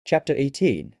Chapter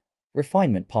 18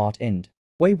 Refinement-Part End.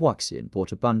 Wei Wuxian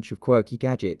bought a bunch of quirky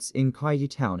gadgets in Kaiji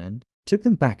Town and took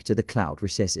them back to the cloud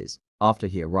recesses. After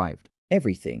he arrived,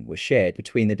 everything was shared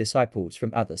between the disciples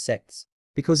from other sects,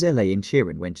 because La and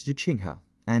Chirin went to Qinghe,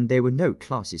 and there were no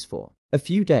classes for a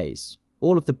few days.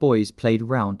 All of the boys played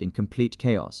around in complete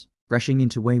chaos, rushing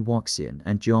into Wei Wuxian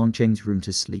and Jiang Cheng's room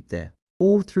to sleep there.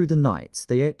 All through the nights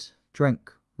they ate,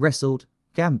 drank, wrestled,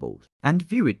 gambled, and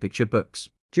viewed picture books.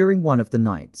 During one of the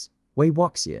nights, Wei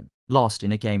Wuxian lost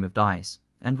in a game of dice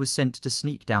and was sent to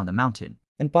sneak down the mountain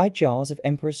and buy jars of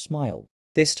Emperor's Smile.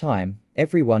 This time,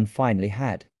 everyone finally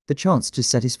had the chance to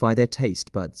satisfy their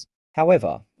taste buds.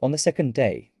 However, on the second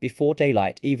day, before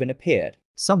daylight even appeared,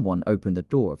 someone opened the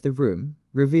door of the room,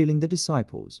 revealing the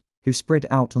disciples, who spread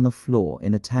out on the floor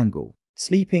in a tangle,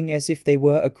 sleeping as if they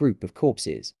were a group of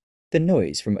corpses. The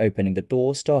noise from opening the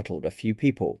door startled a few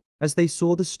people, as they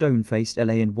saw the stone-faced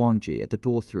La and Wangji at the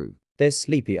door through their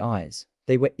sleepy eyes.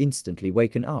 They were instantly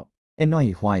waken up.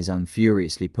 Enai Huaizhang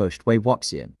furiously pushed Wei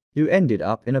Wuxian, who ended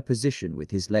up in a position with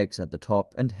his legs at the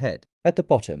top and head at the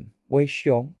bottom. Wei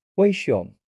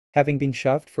Xiong. Having been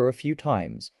shoved for a few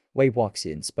times, Wei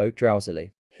Wuxian spoke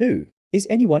drowsily. Who? Is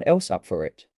anyone else up for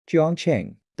it? Jiang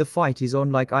Cheng. The fight is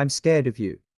on like I'm scared of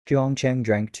you. Jiang Cheng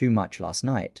drank too much last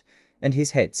night, and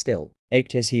his head still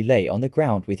ached as he lay on the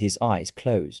ground with his eyes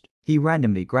closed. He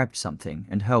randomly grabbed something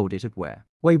and hurled it at where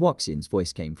Wei Wuxian's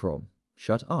voice came from.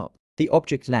 Shut up. The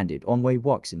object landed on Wei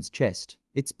Wuxian's chest,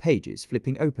 its pages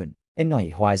flipping open.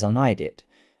 Enai Huaizhang eyed it,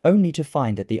 only to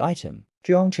find that the item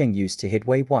Jiang Cheng used to hit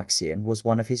Wei Wuxian was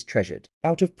one of his treasured,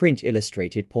 out-of-print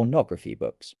illustrated pornography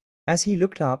books. As he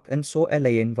looked up and saw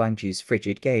Elaine Wangji's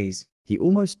frigid gaze, he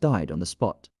almost died on the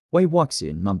spot. Wei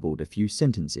Wuxian mumbled a few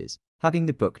sentences, hugging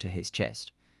the book to his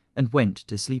chest, and went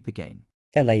to sleep again.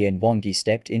 Elaine Wangji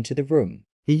stepped into the room.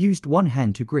 He used one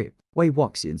hand to grip Wei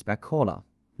Wuxian's back collar,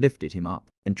 lifted him up,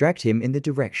 and dragged him in the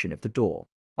direction of the door.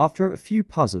 After a few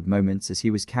puzzled moments as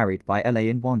he was carried by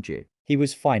Elaine Wangji, he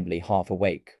was finally half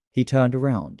awake. He turned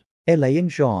around. Elaine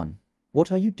Zhan,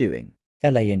 what are you doing?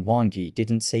 Elaine Wangji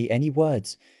didn't say any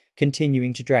words,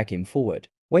 continuing to drag him forward.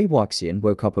 Wei Wuxian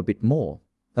woke up a bit more,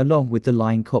 along with the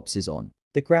lying corpses on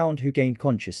the ground who gained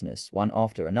consciousness one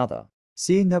after another.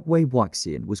 Seeing that Wei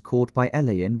Wuxian was caught by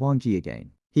Elaine Wangji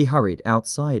again, he hurried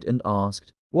outside and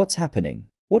asked, What's happening?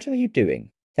 What are you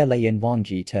doing? Elaine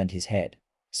Wangji turned his head,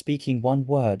 speaking one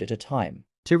word at a time,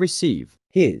 to receive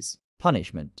his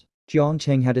punishment. Jiang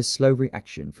Cheng had a slow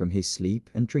reaction from his sleep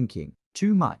and drinking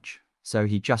too much, so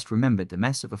he just remembered the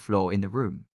mess of a floor in the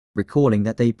room, recalling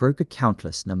that they broke a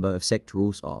countless number of sect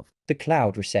rules of the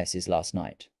cloud recesses last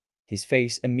night. His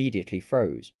face immediately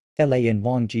froze. Elaine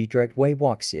Wangji dragged Wei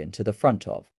Wuxian to the front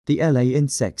of the LAN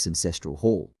sect's ancestral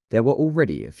hall. There were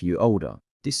already a few older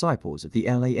disciples of the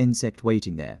LAN sect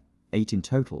waiting there, 8 in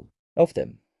total of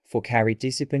them, for carried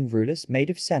discipline rulers made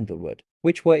of sandalwood,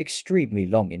 which were extremely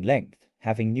long in length,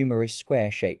 having numerous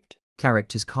square-shaped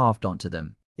characters carved onto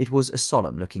them. It was a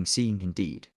solemn-looking scene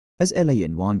indeed. As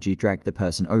Elaine Wangji dragged the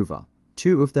person over,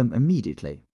 2 of them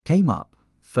immediately came up,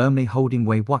 firmly holding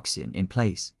Wei Wuxian in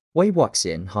place. Wei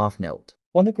Wuxian half knelt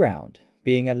on the ground,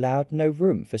 being allowed no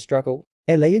room for struggle.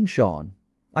 Elaine Zhan,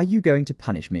 are you going to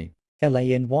punish me?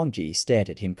 Elaine Wangji stared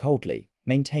at him coldly,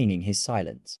 maintaining his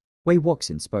silence. Wei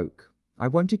Wuxian spoke. I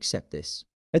won't accept this.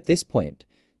 At this point,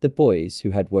 the boys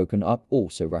who had woken up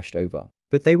also rushed over,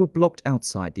 but they were blocked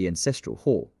outside the ancestral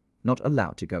hall, not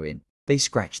allowed to go in. They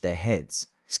scratched their heads,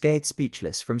 scared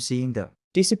speechless from seeing the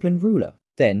discipline ruler.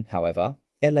 Then, however,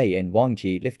 Elaine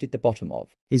Wangji lifted the bottom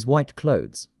of his white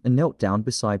clothes and knelt down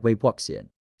beside Wei Wuxian.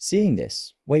 Seeing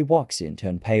this, Wei Wuxian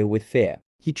turned pale with fear.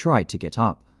 He tried to get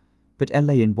up, but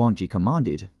Elaine Wangji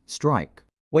commanded, strike.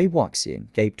 Wei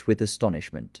Wuxian gaped with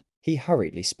astonishment. He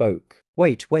hurriedly spoke.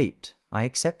 Wait, I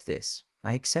accept this.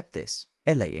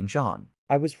 Elaine Zhan,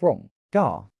 I was wrong.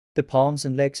 Gar. The palms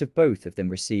and legs of both of them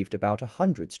received about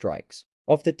 100 strikes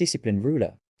of the discipline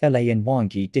ruler. Elaine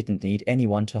Wangji didn't need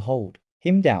anyone to hold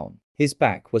him down. His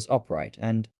back was upright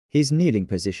and his kneeling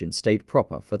position stayed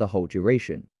proper for the whole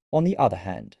duration. On the other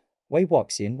hand, Wei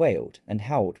Wuxian wailed and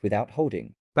howled without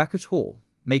holding back at all,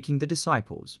 making the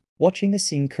disciples watching the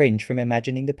scene cringe from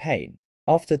imagining the pain.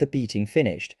 After the beating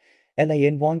finished,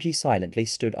 Elaine Wangji silently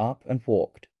stood up and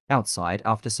walked outside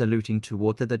after saluting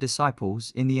toward the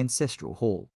disciples in the ancestral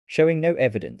hall, showing no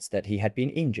evidence that he had been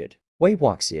injured. Wei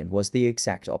Wuxian was the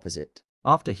exact opposite.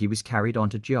 After he was carried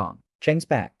onto Jiang Cheng's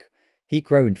back, he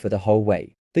groaned for the whole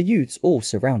way. The youths all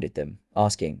surrounded them,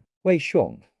 asking, Wei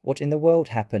Xiong, what in the world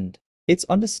happened? It's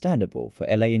understandable for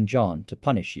Elaine Zhan to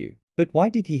punish you, but why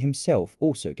did he himself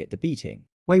also get the beating?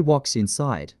 Wei Wuxian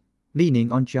sighed,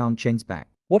 leaning on Jiang Cheng's back.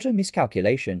 What a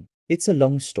miscalculation. It's a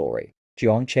long story.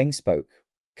 Jiang Cheng spoke.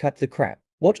 Cut the crap.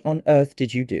 What on earth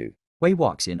did you do? Wei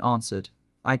Wuxian answered.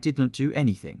 I didn't do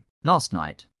anything. Last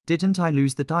night, didn't I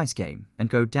lose the dice game and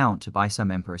go down to buy some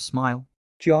Emperor's Smile?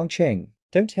 Jiang Cheng,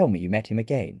 don't tell me you met him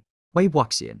again. Wei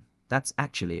Wuxian, that's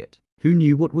actually it. Who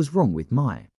knew what was wrong with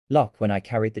my luck when I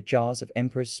carried the jars of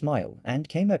Emperor's Smile and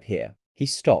came up here? He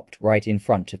stopped right in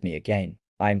front of me again.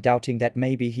 I am doubting that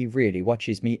maybe he really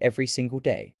watches me every single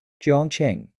day. Jiang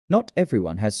Cheng, not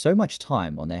everyone has so much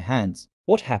time on their hands.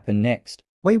 What happened next?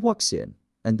 Wei Wuxian,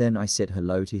 and then I said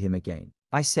hello to him again.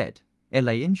 I said,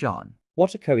 Elaine Zhan,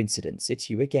 what a coincidence, it's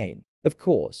you again. Of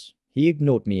course, he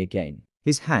ignored me again.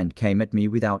 His hand came at me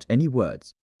without any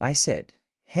words. I said,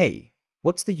 hey,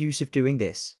 what's the use of doing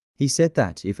this? He said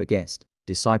that if a guest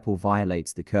disciple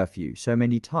violates the curfew so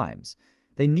many times,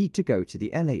 they need to go to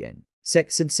the LAN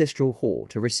Sex Ancestral Hall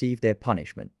to receive their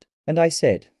punishment. And I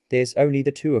said, there's only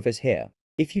the two of us here.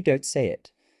 If you don't say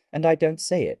it, and I don't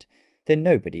say it, then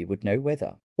nobody would know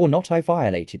whether or not I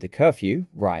violated the curfew,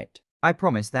 right? I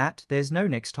promise that there's no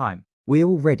next time. We're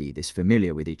already this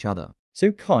familiar with each other.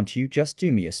 So can't you just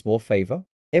do me a small favor?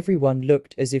 Everyone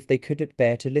looked as if they couldn't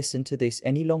bear to listen to this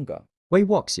any longer. Wei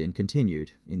Wuxian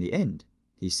continued. In the end,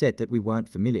 he said that we weren't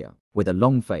familiar. With a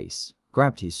long face,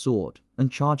 grabbed his sword,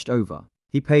 and charged over.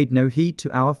 He paid no heed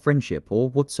to our friendship or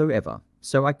whatsoever,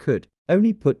 so I could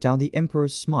only put down the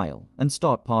Emperor's Smile and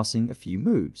start passing a few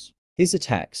moves. His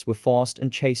attacks were fast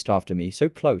and chased after me so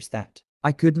close that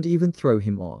I couldn't even throw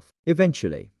him off.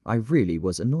 Eventually, I really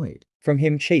was annoyed from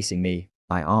him chasing me.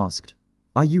 I asked,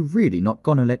 are you really not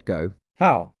gonna let go?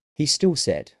 How? He still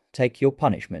said, take your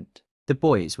punishment. The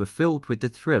boys were filled with the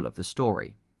thrill of the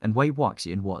story, and Wei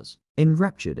Wuxian was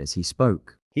enraptured as he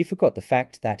spoke. He forgot the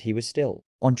fact that he was still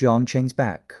on Jiang Cheng's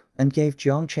back and gave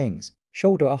Jiang Cheng's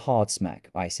shoulder a hard smack.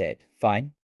 I said,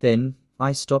 fine. Then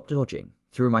I stopped dodging,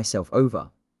 threw myself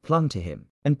over, clung to him,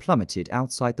 and plummeted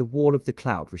outside the wall of the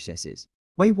cloud recesses.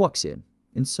 Wei Wuxian,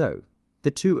 and so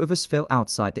the two of us fell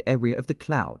outside the area of the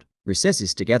cloud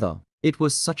recesses together. It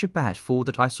was such a bad fall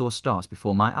that I saw stars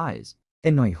before my eyes.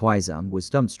 Enoi Huaizan was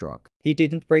dumbstruck. He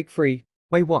didn't break free.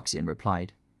 Wei Wuxian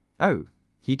replied, oh,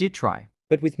 he did try,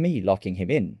 but with me locking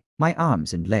him in my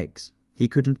arms and legs, he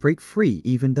couldn't break free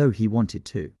even though he wanted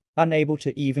to. Unable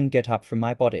to even get up from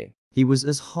my body, he was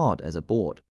as hard as a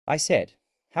board. I said,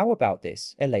 how about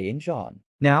this, Elaine Zhan?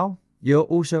 Now, you're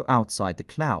also outside the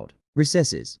cloud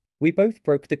recesses. We both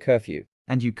broke the curfew,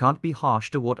 and you can't be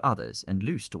harsh toward others and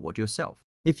loose toward yourself.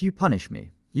 If you punish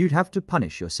me, you'd have to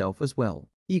punish yourself as well.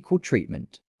 Equal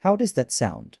treatment. How does that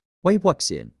sound? Wei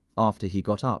Wuxian, after he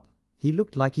got up, he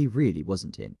looked like he really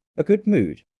wasn't in a good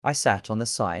mood. I sat on the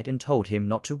side and told him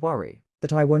not to worry,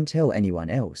 that I won't tell anyone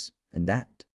else, and that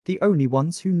the only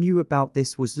ones who knew about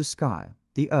this was the sky,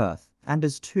 the earth, and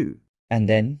us too. And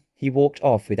then he walked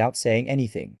off without saying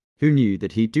anything. Who knew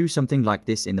that he'd do something like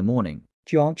this in the morning?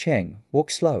 Jiang Cheng,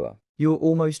 walk slower. You're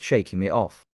almost shaking me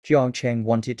off. Jiang Cheng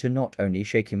wanted to not only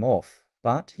shake him off,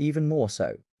 but even more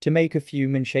so, to make a few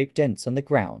man-shaped dents on the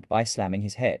ground by slamming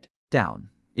his head down.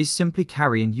 Is simply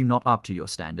carrying you not up to your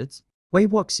standards? Wei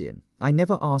Wuxian, I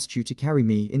never asked you to carry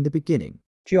me in the beginning.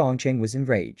 Jiang Cheng was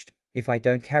enraged. If I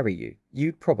don't carry you,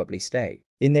 you'd probably stay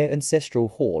in their ancestral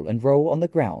hall and roll on the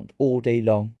ground all day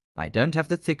long. I don't have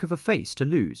the thick of a face to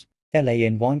lose.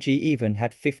 Lan Wangji even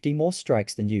had 50 more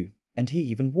strikes than you, and he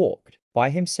even walked by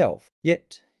himself.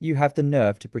 Yet, you have the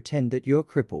nerve to pretend that you're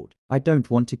crippled. I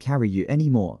don't want to carry you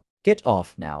anymore. Get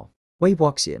off now. Wei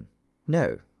Wuxian.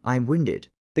 No, I'm winded.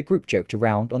 The group joked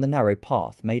around on the narrow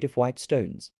path made of white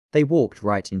stones. They walked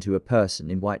right into a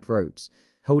person in white robes,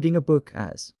 holding a book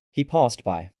as he passed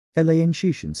by. Elaine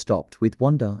Shishan stopped with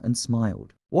wonder and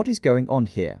smiled. What is going on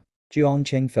here? Jiang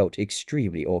Cheng felt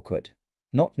extremely awkward,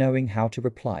 not knowing how to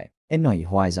reply. Enoi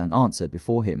Huaizan answered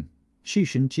before him.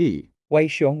 Shishan Ji. Wei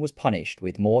Xiong was punished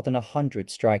with more than 100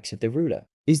 strikes of the ruler.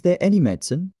 Is there any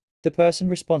medicine? The person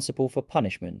responsible for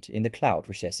punishment in the cloud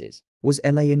recesses was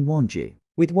Elaine Wangji.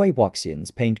 With Wei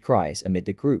Wuxian's pained cries amid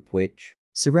the group which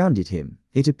surrounded him,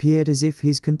 it appeared as if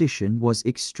his condition was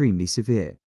extremely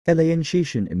severe. Elaine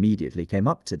Shishan immediately came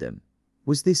up to them.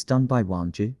 Was this done by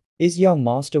Wangji? Is young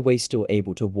Master Wei still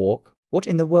able to walk? What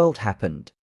in the world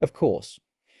happened? Of course,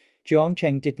 Jiang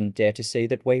Cheng didn't dare to say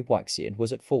that Wei Wuxian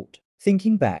was at fault.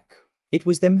 Thinking back, it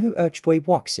was them who urged Wei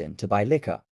Wuxian to buy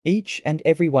liquor. Each and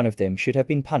every one of them should have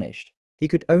been punished. He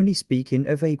could only speak in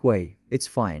a vague way. It's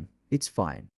fine. It's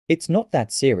fine. It's not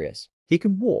that serious. He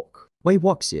can walk. Wei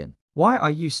Wuxian, why are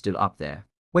you still up there?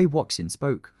 Wei Wuxian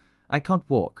spoke. I can't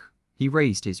walk. He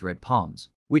raised his red palms,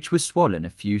 which was swollen a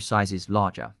few sizes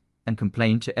larger, and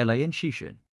complained to Elaine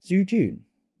Shishan. Zhu Jun,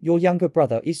 your younger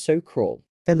brother is so cruel.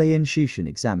 Elaine Shishan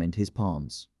examined his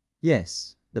palms.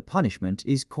 Yes, the punishment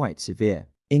is quite severe.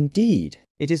 Indeed,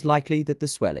 it is likely that the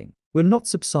swelling will not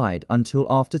subside until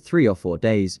after 3 or 4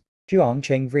 days. Jiang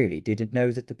Cheng really didn't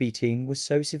know that the beating was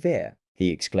so severe. He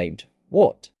exclaimed,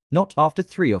 "What? Not after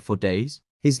 3 or 4 days?"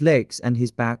 His legs and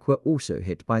his back were also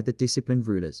hit by the discipline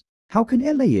rulers. How can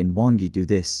Elaine Wangyi do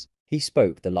this? He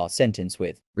spoke the last sentence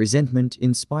with resentment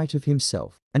in spite of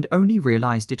himself, and only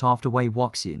realized it after Wei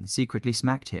Wuxian secretly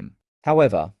smacked him.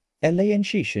 However, Elaine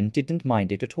Shishan didn't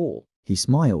mind it at all. He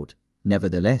smiled.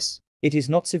 Nevertheless, it is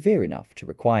not severe enough to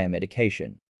require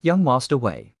medication. Young Master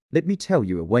Wei, let me tell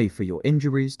you a way for your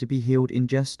injuries to be healed in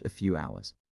just a few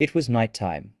hours. It was night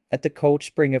time, at the cold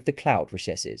spring of the cloud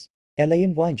recesses.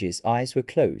 Elaine Wangyi's eyes were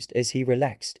closed as he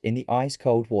relaxed in the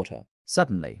ice-cold water.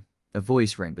 Suddenly, a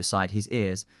voice rang beside his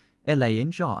ears.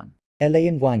 Elaine Zhan.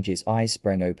 Elaine Wangyi's eyes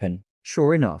sprang open.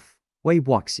 Sure enough, Wei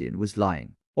Wuxian was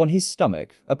lying on his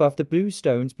stomach above the blue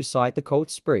stones beside the cold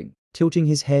spring, tilting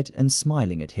his head and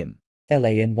smiling at him.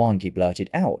 Elaine Wangyi blurted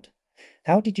out,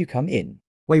 "How did you come in?"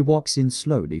 Wei Wuxian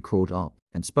slowly crawled up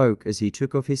and spoke as he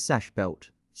took off his sash belt.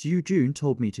 "Zhu Jun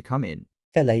told me to come in."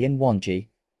 Elaine Wangyi,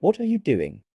 what are you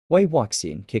doing? Wei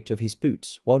Wuxian kicked off his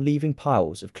boots while leaving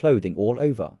piles of clothing all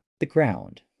over the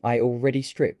ground. I already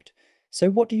stripped. So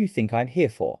what do you think I'm here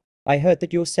for? I heard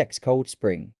that your sex cold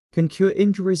spring can cure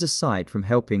injuries aside from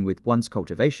helping with one's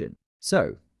cultivation.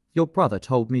 So, your brother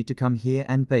told me to come here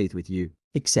and bathe with you.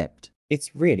 Except,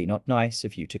 it's really not nice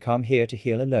of you to come here to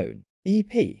heal alone.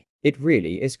 EP, it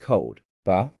really is cold.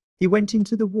 Bah. He went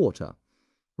into the water,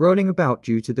 rolling about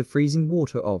due to the freezing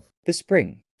water of the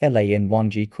spring. Elaine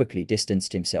Wangyi quickly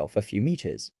distanced himself a few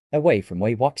meters away from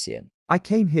Wei Wuxian. I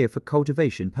came here for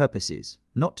cultivation purposes,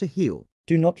 not to heal.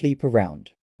 Do not leap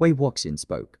around. Wei Wuxian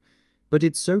spoke. But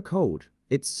it's so cold.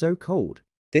 It's so cold.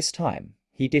 This time,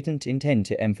 he didn't intend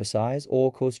to emphasize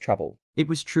or cause trouble. It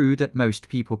was true that most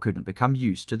people couldn't become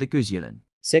used to the Guzilan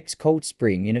sex cold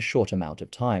spring in a short amount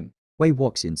of time. Wei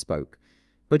Wuxian spoke.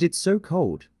 But it's so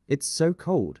cold. It's so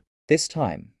cold. This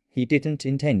time, he didn't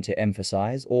intend to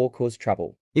emphasize or cause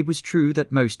trouble. It was true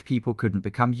that most people couldn't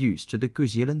become used to the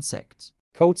Guzilan sect's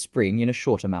cold spring in a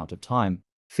short amount of time,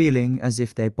 feeling as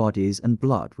if their bodies and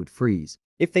blood would freeze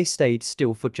if they stayed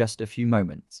still for just a few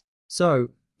moments. So,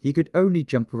 he could only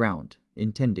jump around,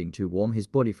 intending to warm his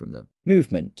body from the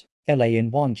movement.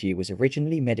 Elaine Wangyi was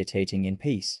originally meditating in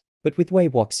peace, but with Wei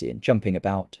Wuxian jumping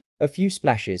about, a few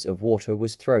splashes of water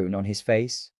was thrown on his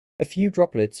face. A few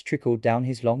droplets trickled down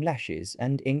his long lashes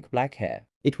and ink-black hair.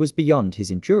 It was beyond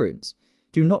his endurance.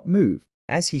 Do not move.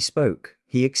 As he spoke,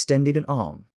 he extended an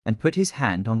arm and put his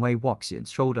hand on Wei Wuxian's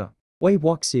shoulder. Wei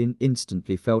Wuxian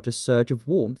instantly felt a surge of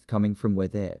warmth coming from where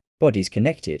their bodies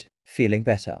connected. Feeling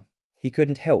better, he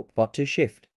couldn't help but to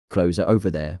shift closer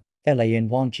over there. Elaine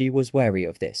Wangyi was wary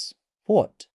of this.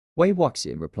 What? Wei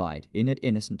Wuxian replied in an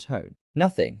innocent tone.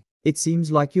 Nothing. It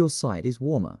seems like your side is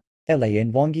warmer.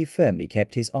 Elaine Wangyi firmly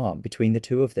kept his arm between the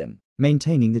two of them,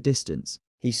 maintaining the distance.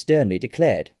 He sternly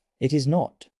declared, "It is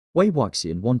not." Wei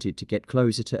Wuxian wanted to get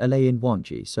closer to Elaine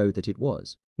Wangyi so that it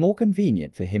was more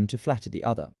convenient for him to flatter the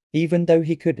other. Even though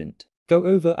he couldn't go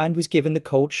over and was given the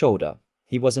cold shoulder,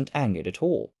 he wasn't angered at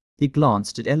all. He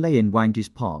glanced at Elaine Wangyi's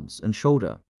palms and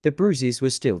shoulder. The bruises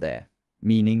were still there,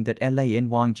 meaning that Elaine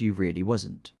Wangyi really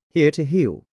wasn't here to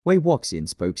heal. Wei Wuxian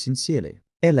spoke sincerely.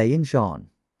 Elaine Zhan,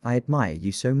 I admire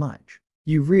you so much.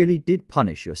 You really did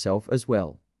punish yourself as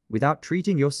well, without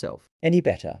treating yourself any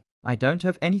better. I don't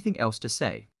have anything else to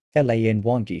say. Elaine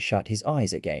Wangyi shut his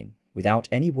eyes again, without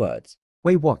any words.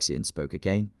 Wei Wuxian spoke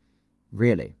again.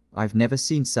 Really, I've never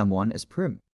seen someone as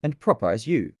prim and proper as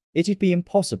you. It'd be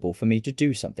impossible for me to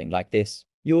do something like this.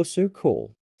 You're so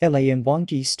cool. Elaine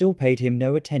Wangyi still paid him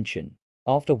no attention.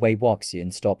 After Wei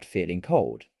Wuxian stopped feeling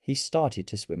cold, he started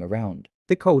to swim around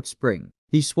the cold spring.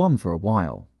 He swam for a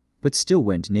while, but still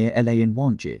went near Elaine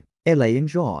Wangyi. Elaine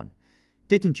Zhan,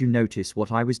 didn't you notice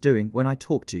what I was doing when I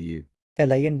talked to you?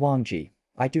 Elaine Wangyi,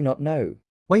 I do not know.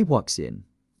 Wei Wuxian,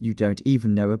 you don't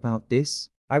even know about this?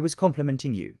 I was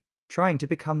complimenting you, trying to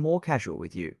become more casual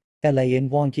with you. Elaine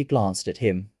Wangyi glanced at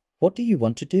him. What do you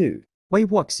want to do? Wei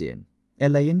Wuxian,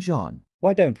 Elaine Zhan,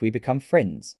 why don't we become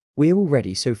friends? We're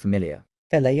already so familiar.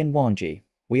 Elaine Wangyi,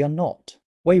 we are not.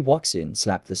 Wei Wuxian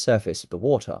slapped the surface of the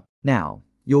water. Now,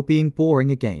 you're being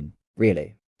boring again.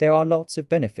 Really, there are lots of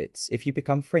benefits if you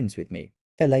become friends with me.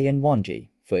 Elaine Wangyi,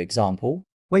 for example.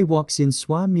 Wei Wuxian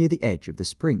swam near the edge of the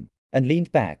spring and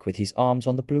leaned back with his arms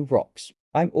on the blue rocks.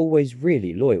 I'm always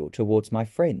really loyal towards my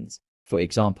friends. For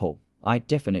example, I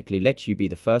definitely let you be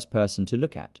the first person to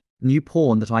look at new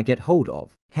porn that I get hold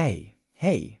of. Hey,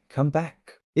 come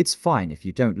back. It's fine if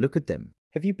you don't look at them.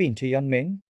 Have you been to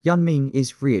Yunming? Yunming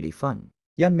is really fun.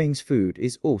 Yunming's food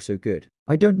is also good.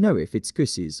 I don't know if it's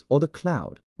Gus's or the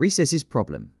cloud recess's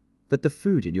problem, but the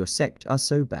food in your sect are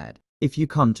so bad. If you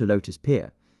come to Lotus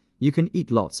Pier, you can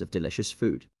eat lots of delicious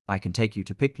food. I can take you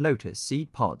to pick lotus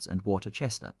seed pods and water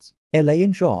chestnuts. Elaine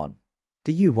and John,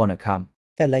 do you want to come?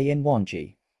 Elaine and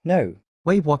Wanji, no.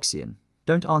 Wei Wuxian,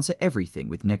 don't answer everything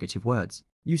with negative words.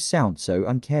 You sound so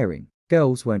uncaring.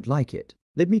 Girls won't like it.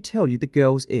 Let me tell you the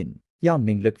girls in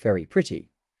Yanming looked very pretty,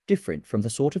 different from the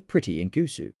sort of pretty in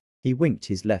Gusu. He winked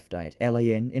his left eye at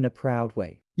Elaine in a proud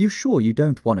way. You sure you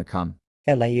don't want to come?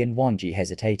 Elaine and Wanji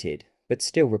hesitated, but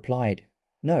still replied,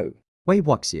 no. Wei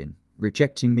Wuxian,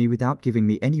 rejecting me without giving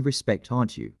me any respect,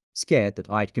 aren't you? Scared that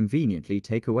I'd conveniently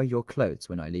take away your clothes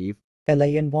when I leave?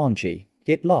 Elaine and Wanji,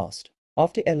 get lost.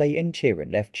 After Elaine and Chiron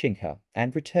left Qinghe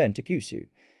and returned to Gusu,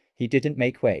 he didn't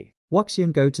make way.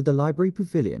 Wuxian go to the library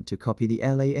pavilion to copy the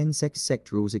LAN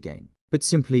sect rules again, but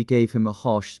simply gave him a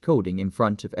harsh scolding in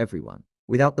front of everyone.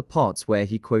 Without the parts where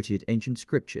he quoted ancient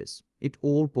scriptures, it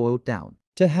all boiled down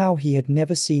to how he had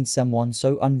never seen someone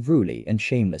so unruly and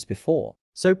shameless before.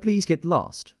 So please get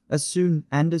lost, as soon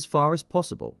and as far as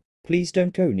possible. Please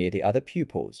don't go near the other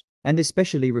pupils, and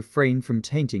especially refrain from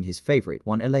tainting his favorite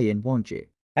one, Elaine Wanji.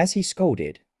 As he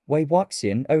scolded, Wei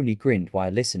Wuxian only grinned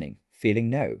while listening, feeling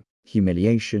no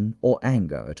humiliation or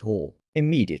anger at all.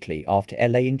 Immediately after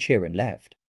Elaine and Chiron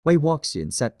left, Wei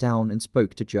Wuxian sat down and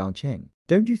spoke to Jiang Cheng.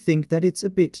 Don't you think that it's a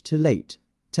bit too late,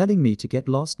 telling me to get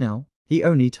lost now? He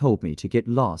only told me to get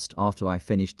lost after I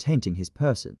finished tainting his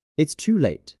person. It's too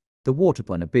late. The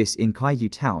waterborne abyss in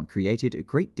Kaiju Town created a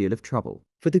great deal of trouble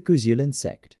for the Guzulan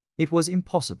sect. It was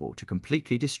impossible to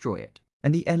completely destroy it,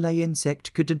 and the LAN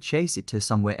sect couldn't chase it to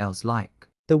somewhere else like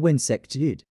the Wen sect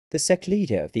did. The sect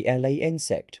leader of the LAN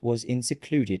sect was in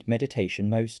secluded meditation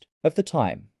most of the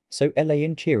time, so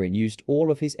Elaine Chiron used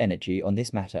all of his energy on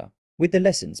this matter, with the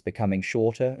lessons becoming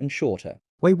shorter and shorter.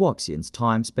 Wei Wuxian's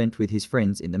time spent with his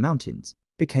friends in the mountains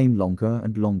became longer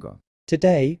and longer.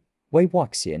 Today, Wei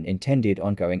Wuxian intended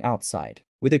on going outside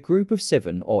with a group of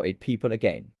 7 or 8 people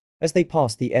again. As they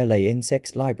passed the LAN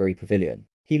sect's library pavilion,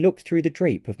 he looked through the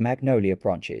drape of magnolia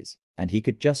branches, and he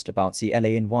could just about see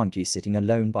Elaine Wanji sitting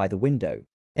alone by the window.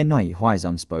 Enai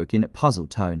Huaizong spoke in a puzzled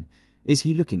tone. Is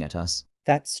he looking at us?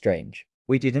 That's strange.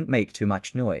 We didn't make too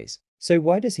much noise, so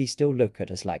why does he still look at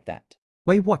us like that?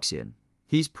 Wei Wuxian,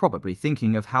 he's probably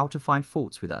thinking of how to find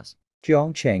faults with us.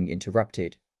 Jiang Cheng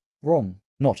interrupted. Wrong.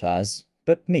 Not us,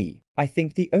 but me. I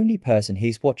think the only person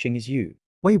he's watching is you.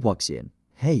 Wei Wuxian,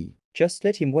 hey. Just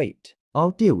let him wait.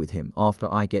 I'll deal with him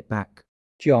after I get back.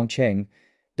 Jiang Cheng,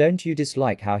 don't you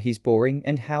dislike how he's boring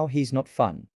and how he's not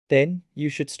fun? Then you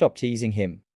should stop teasing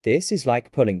him. This is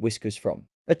like pulling whiskers from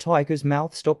a tiger's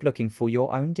mouth. Stop looking for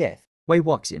your own death. Wei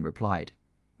Wuxian replied.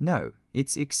 No,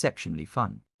 it's exceptionally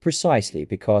fun. Precisely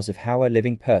because of how a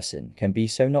living person can be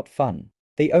so not fun.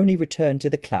 They only returned to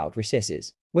the cloud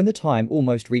recesses when the time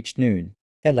almost reached noon.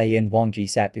 Elaine Wanji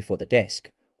sat before the desk,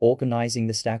 organizing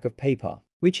the stack of paper,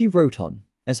 which he wrote on,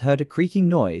 as heard a creaking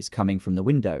noise coming from the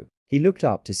window. He looked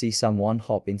up to see someone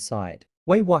hop inside.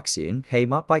 Wei Wuxian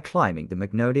came up by climbing the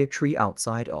magnolia tree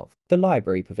outside of the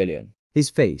library pavilion.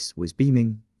 His face was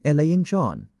beaming. Elaine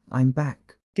John, I'm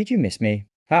back. Did you miss me?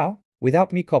 How?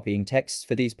 Without me copying texts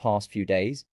for these past few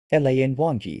days? Elaine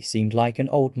Wanji seemed like an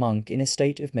old monk in a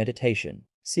state of meditation,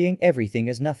 seeing everything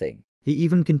as nothing. He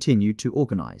even continued to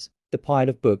organize the pile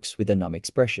of books with a numb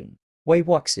expression. Wei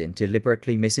Wuxian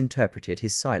deliberately misinterpreted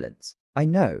his silence. I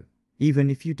know, even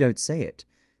if you don't say it,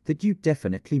 that you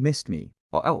definitely missed me.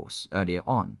 Or else, earlier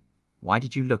on, why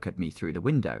did you look at me through the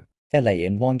window?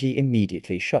 Elaine Wanji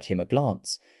immediately shot him a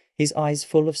glance, his eyes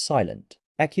full of silent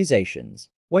accusations.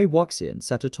 Wei Wuxian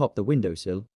sat atop the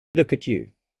windowsill. Look at you,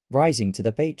 rising to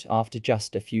the bait after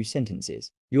just a few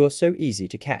sentences. You're so easy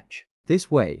to catch. This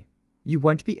way, you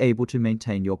won't be able to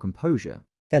maintain your composure.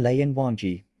 Elaine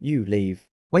Wanji, you leave.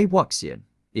 Wei Wuxian,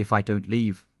 if I don't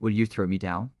leave, will you throw me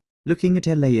down? Looking at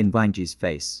Elaine Wanji's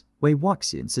face, Wei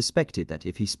Wuxian suspected that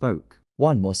if he spoke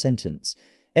one more sentence,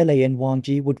 Elaine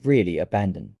Wanji would really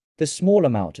abandon the small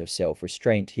amount of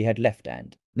self-restraint he had left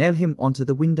and nail him onto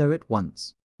the window at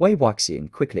once. Wei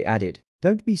Wuxian quickly added,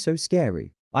 Don't be so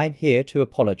scary. I'm here to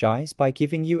apologize by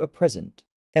giving you a present.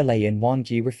 Elaine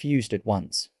Wanji refused at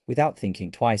once, without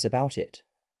thinking twice about it.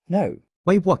 No.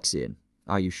 Wei Wuxian,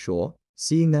 are you sure?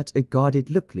 Seeing that a guarded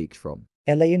look leaked from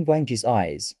Elaine Wanji's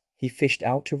eyes, he fished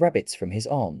out 2 rabbits from his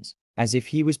arms, as if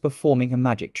he was performing a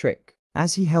magic trick.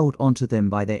 As he held onto them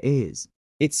by their ears,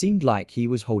 it seemed like he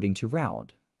was holding 2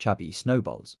 round, chubby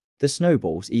snowballs. The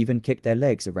snowballs even kicked their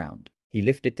legs around. He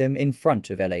lifted them in front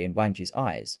of Elaine Wanji's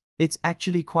eyes. It's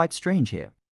actually quite strange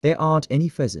here. There aren't any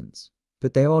pheasants,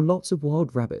 but there are lots of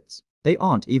wild rabbits. They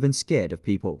aren't even scared of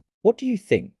people. What do you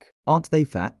think? Aren't they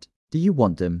fat? Do you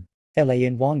want them?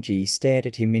 Elaine Wangji stared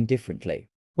at him indifferently.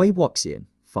 Wei Wuxian,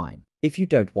 fine. If you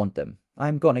don't want them,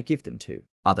 I'm gonna give them to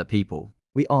Other people.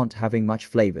 We aren't having much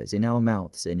flavors in our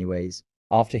mouths anyways.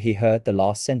 After he heard the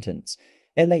last sentence,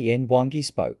 Elaine Wangji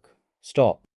spoke.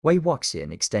 Stop. Wei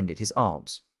Wuxian extended his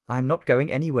arms. I'm not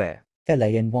going anywhere.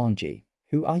 Elaine Wangji,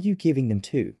 who are you giving them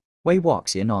to? Wei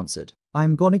Wuxian answered.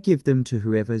 I'm gonna give them to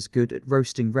whoever's good at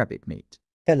roasting rabbit meat.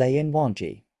 Elaine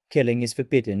Wangji, killing is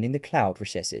forbidden in the cloud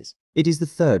recesses. It is the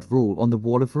third rule on the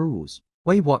Wall of Rules.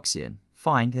 Wei Wuxian,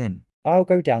 fine then. I'll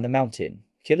go down the mountain,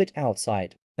 kill it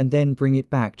outside. And then bring it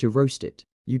back to roast it.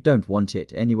 You don't want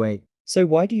it anyway. So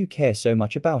why do you care so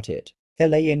much about it?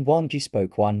 Elaine Wangji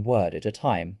spoke one word at a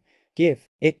time. Give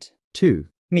it to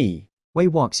me. Wei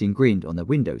Wuxian grinned on the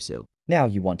windowsill. Now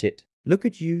you want it. Look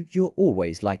at you, you're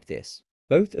always like this.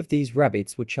 Both of these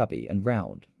rabbits were chubby and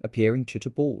round, appearing to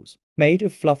balls, made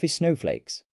of fluffy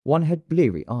snowflakes. One had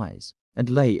bleary eyes, and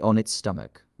lay on its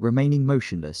stomach, remaining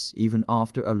motionless even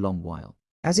after a long while.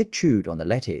 As it chewed on the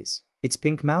lettuce, its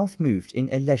pink mouth moved in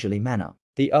a leisurely manner.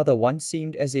 The other one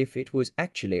seemed as if it was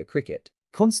actually a cricket,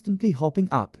 constantly hopping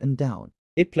up and down.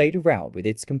 It played around with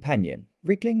its companion,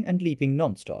 wriggling and leaping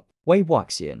non-stop. Wei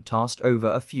Wuxian tossed over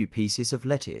a few pieces of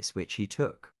lettuce which he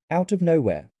took. Out of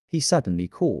nowhere, he suddenly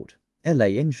called,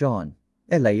 Elaine Jean,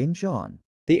 Elaine Jean.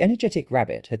 The energetic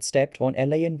rabbit had stepped on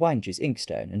Elaine Wangji's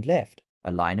inkstone and left.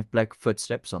 A line of black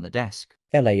footsteps on the desk.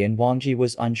 Elaine Wangji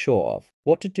was unsure of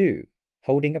what to do,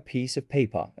 holding a piece of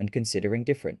paper and considering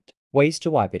different ways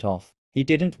to wipe it off. He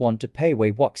didn't want to pay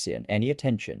Wei Wuxian any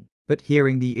attention. But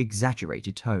hearing the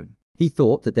exaggerated tone, he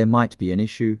thought that there might be an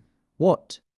issue.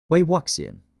 What? Wei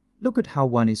Wuxian, look at how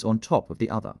one is on top of the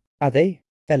other. Are they?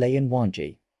 Elaine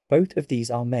Wangji, both of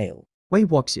these are male. Wei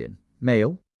Wuxian,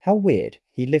 male? How weird.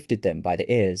 He lifted them by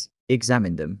the ears,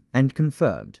 examined them, and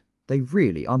confirmed. They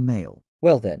really are male.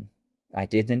 Well then, I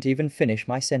didn't even finish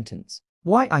my sentence.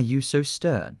 Why are you so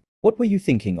stern? What were you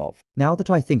thinking of? Now that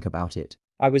I think about it,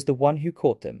 I was the one who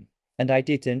caught them, and I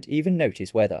didn't even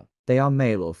notice whether they are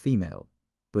male or female.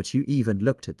 But you even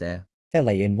looked at their...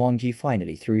 Elaine Wangji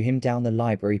finally threw him down the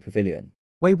library pavilion.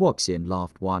 Wei Wuxian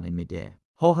laughed while in midair.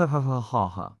 Ha ha ha ha ha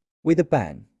ha. With a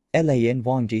bang, Elaine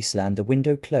Wangji slammed the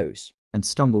window close and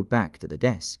stumbled back to the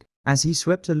desk. As he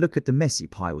swept a look at the messy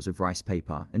piles of rice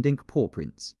paper and ink paw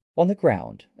prints on the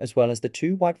ground, as well as the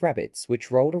two white rabbits which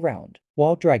rolled around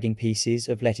while dragging pieces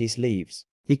of lettuce leaves,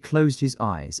 he closed his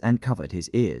eyes and covered his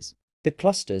ears. The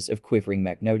clusters of quivering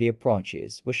magnolia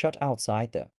branches were shut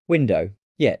outside the window,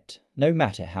 yet, no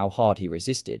matter how hard he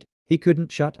resisted, he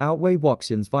couldn't shut out Wei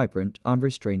Wuxian's vibrant,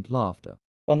 unrestrained laughter.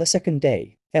 On the second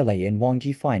day, Elaine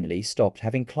Wangji finally stopped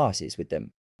having classes with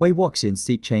them. Wei Wuxian's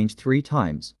seat changed 3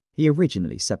 times. He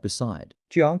originally sat beside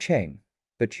Jiang Cheng,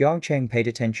 but Jiang Cheng paid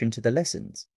attention to the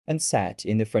lessons and sat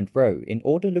in the front row in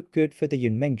order to look good for the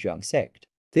Yunmengjiang sect.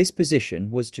 This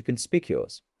position was too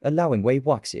conspicuous, allowing Wei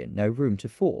Wuxian no room to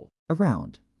fall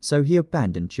around, so he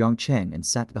abandoned Jiang Cheng and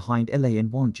sat behind Elaine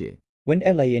Wangji. When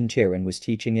Elaine Chiren was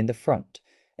teaching in the front,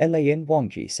 Elaine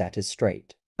Wangji sat as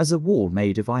straight as a wall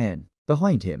made of iron.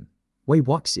 Behind him, Wei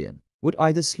Wuxian would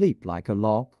either sleep like a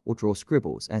lark or draw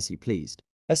scribbles as he pleased.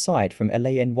 Aside from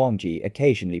Elaine Wangji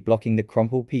occasionally blocking the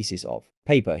crumpled pieces of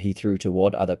paper he threw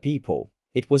toward other people,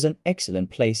 it was an excellent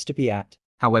place to be at.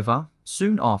 However,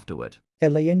 soon afterward,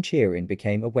 Elaine Chiren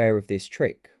became aware of this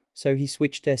trick, so he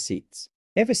switched their seats.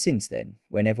 Ever since then,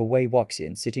 whenever Wei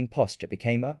Wuxian's sitting posture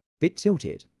became a bit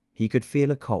tilted, he could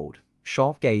feel a cold,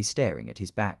 sharp gaze staring at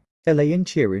his back. Elaine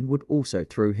Chiren would also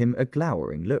throw him a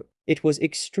glowering look. It was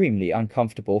extremely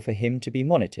uncomfortable for him to be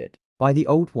monitored by the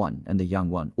old one and the young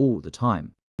one all the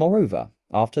time. Moreover,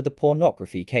 after the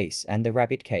pornography case and the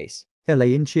rabbit case,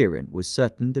 Elaine Chiren was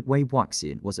certain that Wei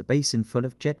Wuxian was a basin full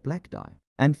of jet black dye,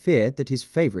 and feared that his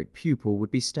favorite pupil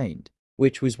would be stained.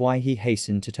 Which was why he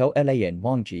hastened to tell Elaine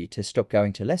Wangji to stop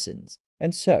going to lessons.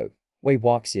 And so, Wei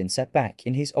Wuxian sat back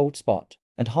in his old spot,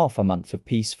 and half a month of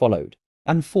peace followed.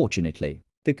 Unfortunately,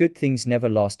 the good things never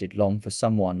lasted long for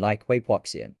someone like Wei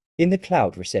Wuxian. In the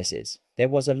cloud recesses, there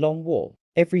was a long wall.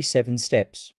 Every 7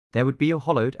 steps, there would be a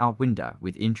hollowed-out window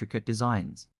with intricate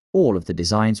designs. All of the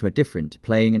designs were different,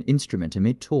 playing an instrument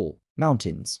amid tall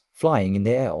mountains, flying in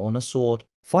the air on a sword,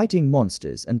 fighting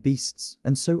monsters and beasts,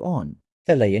 and so on.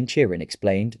 Elaine Chiren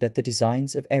explained that the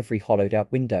designs of every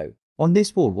hollowed-out window on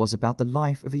this wall was about the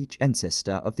life of each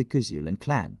ancestor of the Guzulan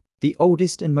clan. The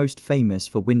oldest and most famous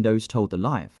for windows told the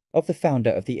life of the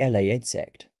founder of the Elaine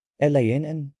sect, Elaine,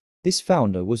 and this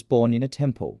founder was born in a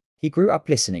temple. He grew up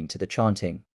listening to the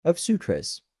chanting of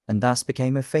sutras, and thus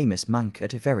became a famous monk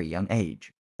at a very young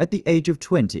age. At the age of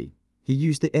 20, he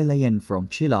used the Elaine from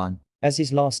Chilan as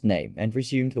his last name and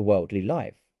resumed the worldly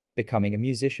life. becoming a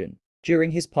musician.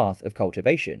 During his path of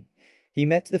cultivation, he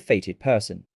met the fated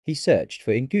person. He searched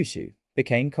for Ingusu,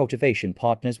 became cultivation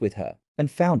partners with her, and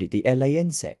founded the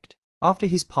LAN sect. After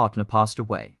his partner passed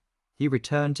away, he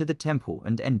returned to the temple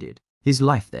and ended his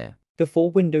life there. The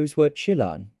four windows were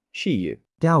Chilan, Shiyu,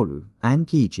 Daolu, and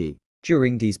Kiji.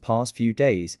 During these past few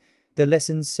days, the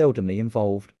lessons seldomly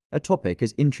involved a topic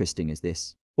as interesting as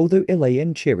this. Although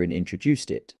Elaine Chirin introduced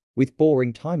it, with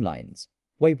boring timelines,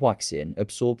 Wei Wuxian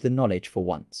absorbed the knowledge for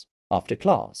once. After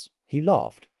class, he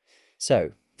laughed.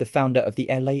 So, the founder of the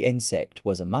LAN sect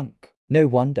was a monk. No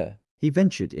wonder. He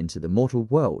ventured into the mortal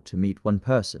world to meet one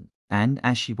person, and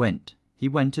as she went, he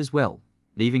went as well,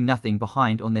 leaving nothing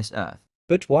behind on this earth.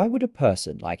 But why would a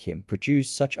person like him produce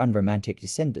such unromantic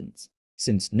descendants,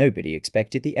 since nobody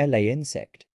expected the LAN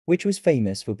sect, which was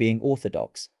famous for being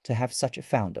orthodox, to have such a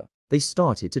founder? They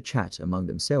started to chat among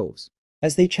themselves.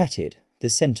 As they chatted, the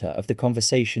center of the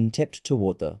conversation tipped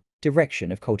toward the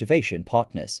direction of cultivation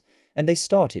partners, and they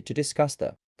started to discuss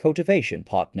the cultivation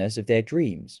partners of their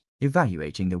dreams,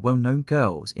 evaluating the well-known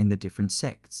girls in the different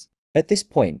sects. At this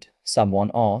point,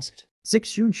 someone asked,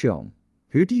 Zixun Xiong,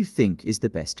 who do you think is the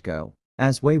best girl?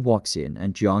 As Wei Wuxian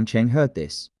and Jiang Cheng heard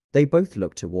this, they both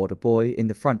looked toward a boy in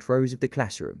the front rows of the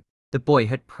classroom. The boy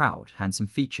had proud, handsome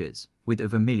features, with a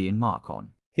vermilion mark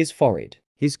on his forehead.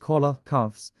 His collar,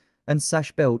 cuffs, and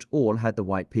sash belt all had the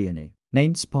white peony,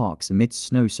 named sparks amidst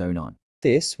snow sewn on.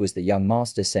 This was the young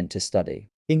master sent to study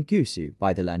in Gusu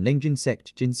by the Lanlingjin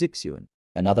sect Jin Zixuan.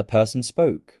 Another person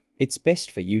spoke. It's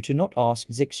best for you to not ask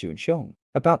Zixuan Xiong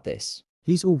about this.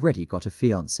 He's already got a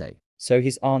fiancé. So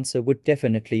his answer would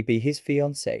definitely be his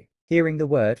fiancé. Hearing the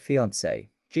word fiancé,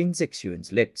 Jin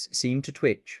Zixuan's lips seemed to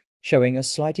twitch, showing a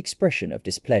slight expression of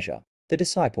displeasure. The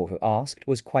disciple who asked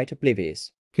was quite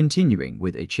oblivious, continuing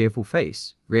with a cheerful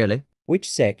face. Really? Which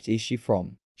sect is she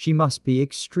from? She must be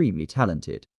extremely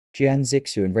talented. Jian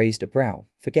Zixuan raised a brow.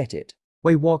 Forget it.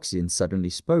 Wei Wuxian suddenly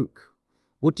spoke.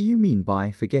 What do you mean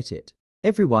by forget it?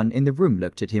 Everyone in the room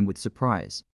looked at him with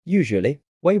surprise. Usually,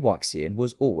 Wei Wuxian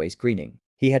was always grinning.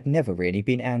 He had never really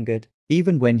been angered,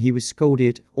 even when he was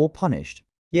scolded or punished.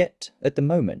 Yet, at the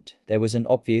moment, there was an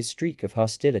obvious streak of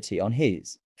hostility on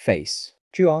his face.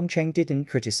 Jiang Cheng didn't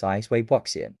criticize Wei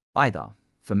Wuxian either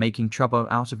for making trouble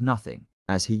out of nothing,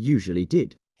 as he usually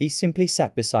did. He simply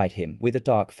sat beside him with a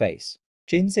dark face.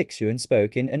 Jin Zixuan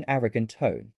spoke in an arrogant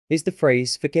tone. Is the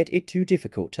phrase forget it too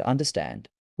difficult to understand?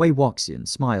 Wei Wuxian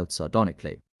smiled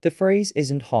sardonically. The phrase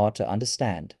isn't hard to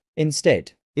understand.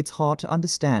 Instead, it's hard to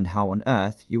understand how on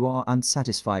earth you are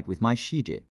unsatisfied with my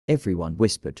Shiji. Everyone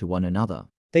whispered to one another.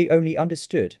 They only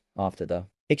understood, after the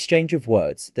exchange of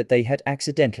words, that they had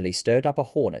accidentally stirred up a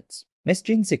hornet's nest.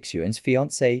 Jin Zixuan's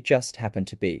fiancée just happened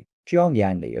to be Jiang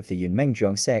Yanli of the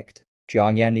Yunmengjiang sect.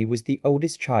 Jiang Yanli was the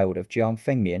oldest child of Jiang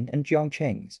Fengmian and Jiang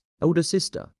Cheng's older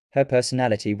sister. Her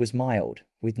personality was mild,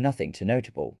 with nothing too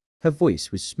notable. Her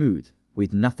voice was smooth,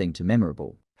 with nothing too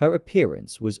memorable. Her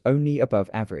appearance was only above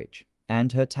average,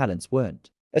 and her talents weren't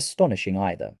astonishing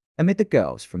either. Amid the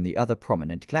girls from the other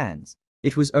prominent clans,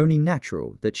 it was only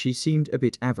natural that she seemed a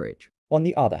bit average. On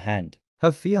the other hand,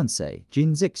 her fiancé,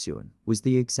 Jin Zixuan, was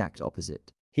the exact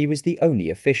opposite. He was the only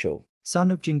official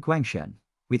son of Jin Guangshan,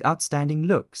 with outstanding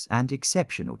looks and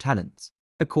exceptional talents.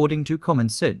 According to common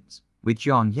sense, with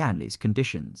Jiang Yanli's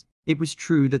conditions, it was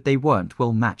true that they weren't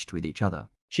well matched with each other.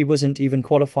 She wasn't even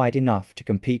qualified enough to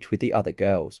compete with the other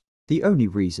girls. The only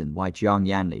reason why Jiang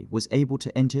Yanli was able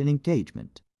to enter an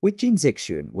engagement with Jin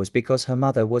Zixuan was because her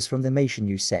mother was from the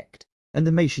Meishanyu sect, and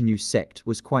the Meishanyu sect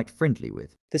was quite friendly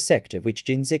with the sect of which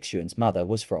Jin Zixuan's mother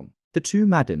was from. The two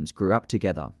madams grew up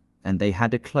together, and they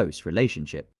had a close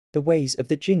relationship. The ways of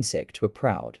the Jin sect were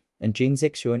proud, and Jin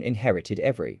Zixuan inherited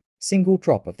every single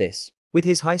drop of this. With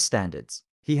his high standards,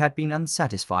 he had been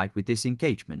unsatisfied with this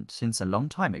engagement since a long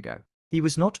time ago. He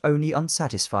was not only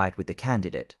unsatisfied with the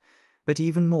candidate, but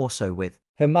even more so with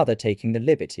her mother taking the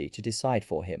liberty to decide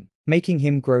for him, making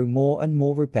him grow more and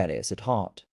more rebellious at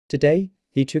heart. Today,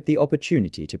 he took the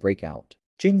opportunity to break out.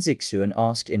 Jin Zixuan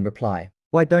asked in reply,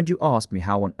 "Why don't you ask me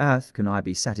how on earth can I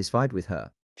be satisfied with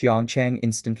her?" Jiang Cheng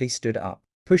instantly stood up,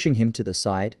 pushing him to the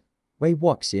side. Wei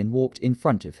Wuxian walked in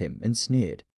front of him and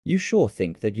sneered. "You sure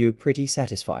think that you're pretty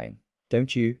satisfying,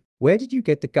 don't you? Where did you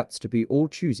get the guts to be all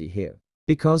choosy here?"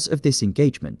 Because of this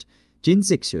engagement, Jin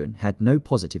Zixuan had no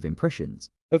positive impressions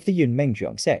of the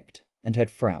Yunmengjiang sect and had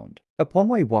frowned upon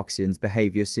Wei Wuxian's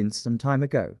behavior since some time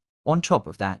ago. On top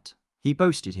of that, he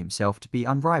boasted himself to be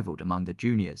unrivaled among the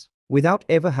juniors, without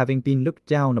ever having been looked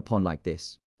down upon like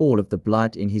this. All of the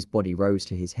blood in his body rose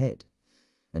to his head,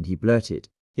 and he blurted.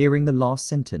 Hearing the last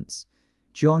sentence,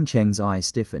 Jiang Cheng's eyes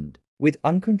stiffened with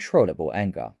uncontrollable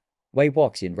anger. Wei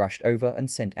Wuxian rushed over and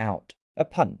sent out a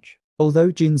punch.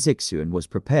 Although Jin Zixuan was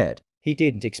prepared, He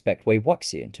didn't expect Wei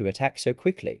Wuxian to attack so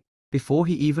quickly. before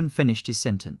he even finished his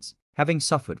sentence, having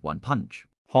suffered one punch,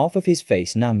 Half of his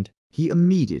face numbed. he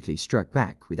immediately struck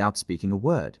back without speaking a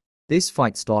word. This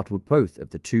fight startled both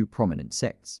of the two prominent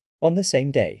sects. On the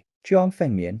same day, Jiang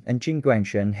Fengmian and Jin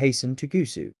Guangshen hastened to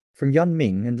Gusu from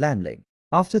Yunming and Lanling.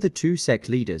 After the two sect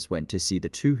leaders went to see the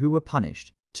two who were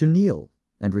punished, to kneel,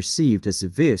 and received a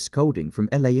severe scolding from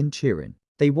La and Chirin,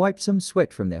 they wiped some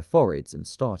sweat from their foreheads and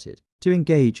started to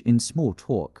engage in small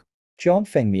talk. Jiang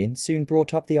Fengmian soon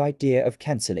brought up the idea of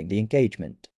cancelling the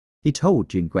engagement. He told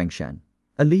Jin Guangshan,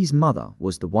 Ali's mother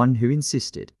was the one who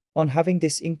insisted on having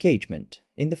this engagement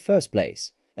in the first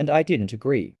place, and I didn't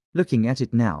agree. Looking at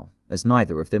it now, as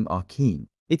neither of them are keen,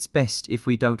 it's best if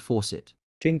we don't force it.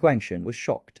 Jin Guangshen was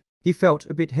shocked. He felt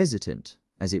a bit hesitant,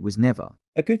 as it was never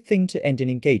a good thing to end an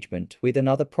engagement with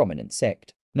another prominent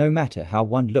sect, no matter how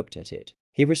one looked at it.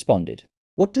 He responded,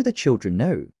 What do the children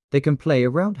know? They can play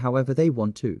around however they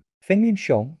want to. Fengmian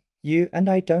Xiong, you and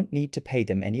I don't need to pay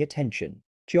them any attention.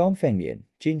 Jiang Fengmian,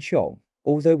 Jin Xiong,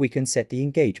 although we can set the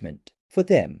engagement, for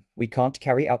them, we can't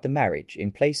carry out the marriage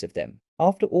in place of them.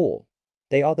 After all,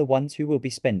 they are the ones who will be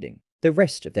spending the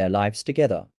rest of their lives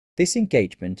together. This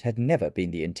engagement had never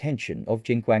been the intention of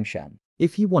Jin Guangshan.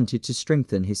 If he wanted to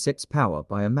strengthen his sect's power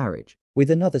by a marriage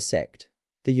with another sect,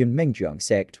 the Yunmengjiang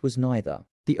sect was neither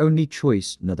the only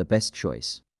choice nor the best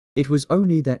choice. It was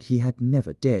only that he had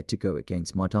never dared to go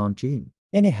against Madame Jin.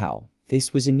 Anyhow,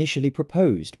 this was initially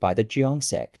proposed by the Jiang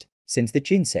sect, since the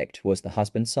Jin sect was the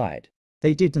husband's side.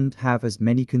 They didn't have as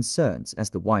many concerns as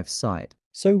the wife's side.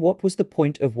 So what was the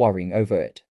point of worrying over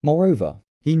it? Moreover,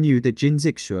 he knew that Jin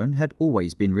Zixuan had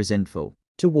always been resentful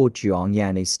toward Jiang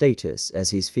Yanni's status as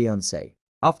his fiancé.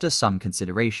 After some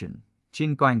consideration,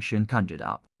 Jin Guangshen conjured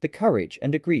up the courage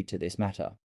and agreed to this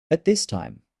matter. At this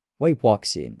time, Wei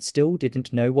Wuxian still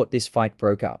didn't know what this fight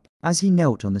broke up. As he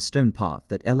knelt on the stone path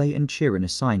that La and Chirin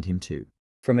assigned him to,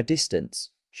 from a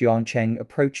distance, Jiang Cheng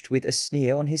approached with a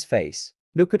sneer on his face.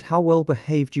 Look at how well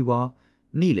behaved you are,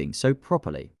 kneeling so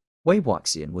properly. Wei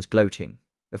Wuxian was gloating.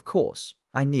 Of course,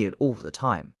 I kneel all the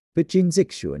time. But Jin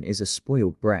Zixuan is a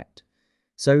spoiled brat,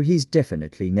 so he's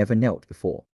definitely never knelt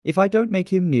before. If I don't make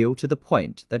him kneel to the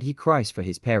point that he cries for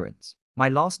his parents, my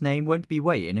last name won't be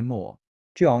Wei anymore.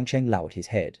 Jiang Cheng lowered his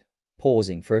head,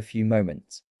 pausing for a few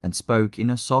moments, and spoke in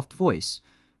a soft voice.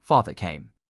 Father came.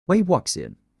 Wei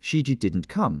Wuxian, Shiji didn't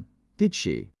come, did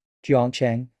she? Jiang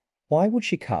Cheng, why would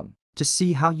she come? To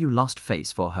see how you lost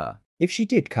face for her. If she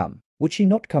did come, would she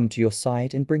not come to your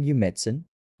side and bring you medicine?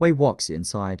 Wei Wuxian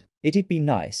sighed. It'd be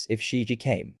nice if Shiji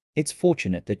came. It's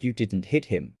fortunate that you didn't hit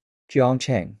him. Jiang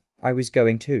Cheng, I was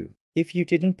going to. If you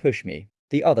didn't push me,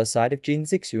 the other side of Jin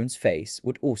Zixuan's face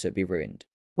would also be ruined.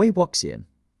 Wei Wuxian,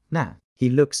 nah, he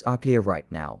looks uglier right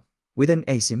now, with an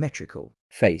asymmetrical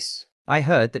face. I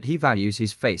heard that he values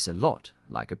his face a lot,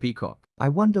 like a peacock. I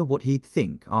wonder what he'd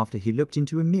think after he looked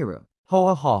into a mirror.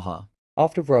 Ha ha ha.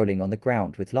 After rolling on the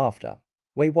ground with laughter,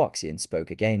 Wei Wuxian spoke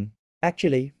again.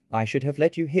 Actually, I should have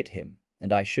let you hit him,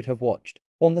 and I should have watched.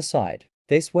 On the side,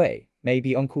 this way,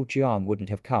 maybe Uncle Jiang wouldn't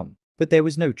have come. But there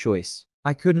was no choice.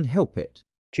 I couldn't help it.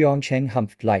 Jiang Cheng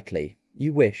humphed lightly.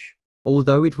 You wish.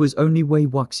 Although it was only Wei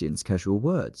Wuxian's casual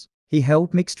words, he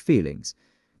held mixed feelings,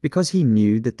 because he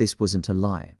knew that this wasn't a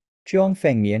lie. Jiang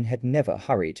Fengmian had never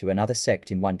hurried to another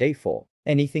sect in one day for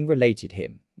anything related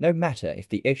him, no matter if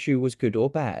the issue was good or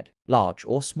bad, large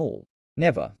or small.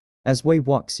 Never. As Wei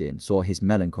Wuxian saw his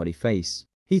melancholy face,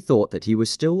 he thought that he was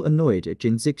still annoyed at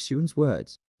Jin Zixuan's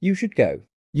words. You should go.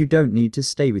 You don't need to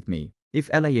stay with me. If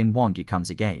Lain Wangji comes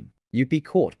again, you'd be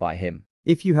caught by him.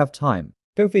 If you have time,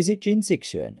 go visit Jin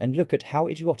Zixuan and look at how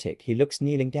idiotic he looks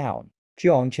kneeling down.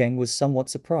 Jiang Cheng was somewhat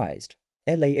surprised.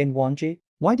 Lain Wangji?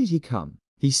 Why did he come?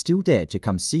 He still dared to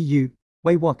come see you.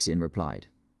 Wei Wuxian replied.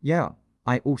 Yeah,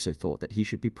 I also thought that he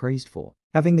should be praised for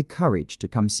having the courage to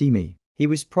come see me. He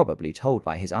was probably told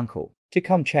by his uncle to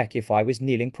come check if I was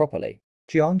kneeling properly.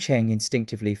 Jiang Cheng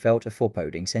instinctively felt a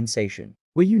foreboding sensation.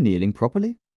 Were you kneeling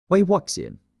properly? Wei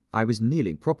Wuxian, I was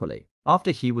kneeling properly.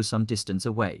 After he was some distance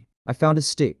away, I found a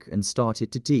stick and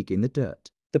started to dig in the dirt.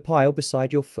 The pile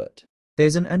beside your foot.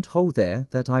 There's an ant hole there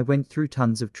that I went through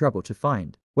tons of trouble to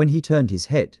find. When he turned his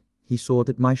head, he saw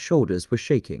that my shoulders were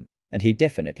shaking. And he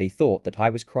definitely thought that I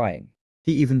was crying.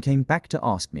 He even came back to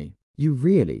ask me. You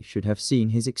really should have seen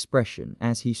his expression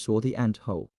as he saw the ant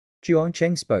hole. Jiang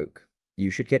Cheng spoke. You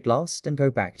should get lost and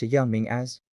go back to Yanming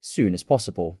as soon as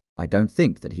possible. I don't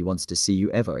think that he wants to see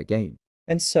you ever again.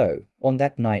 And so, on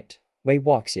that night, Wei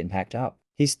Wuxian packed up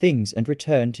his things and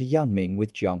returned to Yanming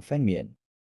with Jiang Fengmian.